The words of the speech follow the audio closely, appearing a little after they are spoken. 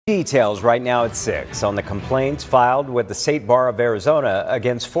Details right now at 6 on the complaints filed with the State Bar of Arizona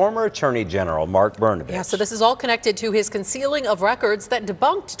against former Attorney General Mark Brnovich. Yeah, so this is all connected to his concealing of records that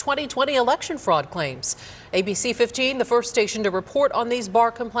debunked 2020 election fraud claims. ABC15, the first station to report on these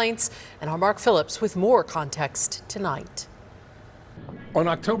bar complaints, and our Mark Phillips with more context tonight. On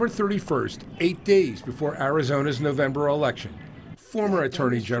October 31st, 8 days before Arizona's November election, former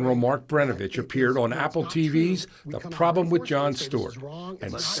Attorney General Mark Brnovich appeared on Apple TV's The Problem with Jon Stewart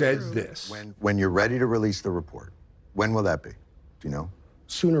and said this. When you're ready to release the report, when will that be? Do you know?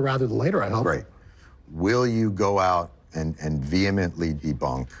 Sooner rather than later, I hope. Great. Will you go out and vehemently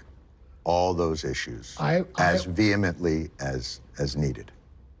debunk all those issues as vehemently as needed?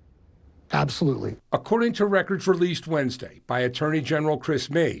 Absolutely. According to records released Wednesday by Attorney General Chris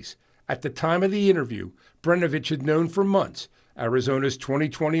Mays, at the time of the interview, Brnovich had known for months Arizona's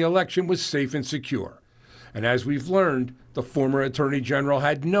 2020 election was safe and secure. And as we've learned, the former Attorney General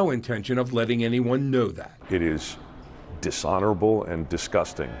had no intention of letting anyone know that. It is dishonorable and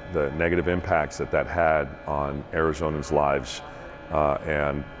disgusting, the negative impacts that had on Arizonans' lives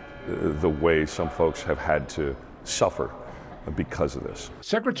and the way some folks have had to suffer because of this.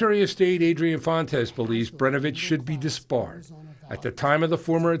 Secretary of State Adrian Fontes believes Brnovich should be disbarred. At the time of the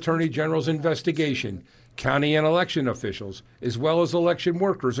former Attorney General's investigation, county and election officials, as well as election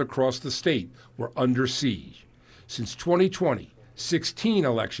workers across the state, were under siege. Since 2020, 16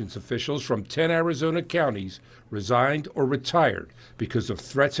 elections officials from 10 Arizona counties resigned or retired because of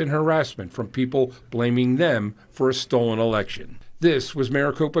threats and harassment from people blaming them for a stolen election. This was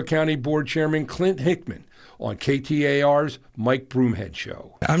Maricopa County Board Chairman Clint Hickman on KTAR's Mike Broomhead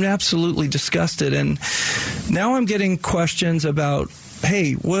Show. I'm absolutely disgusted, and now I'm getting questions about,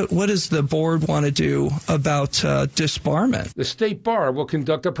 hey, what does the board want to do about disbarment? The State Bar will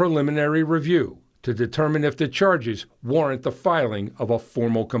conduct a preliminary review to determine if the charges warrant the filing of a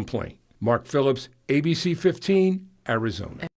formal complaint. Mark Phillips, ABC 15, Arizona.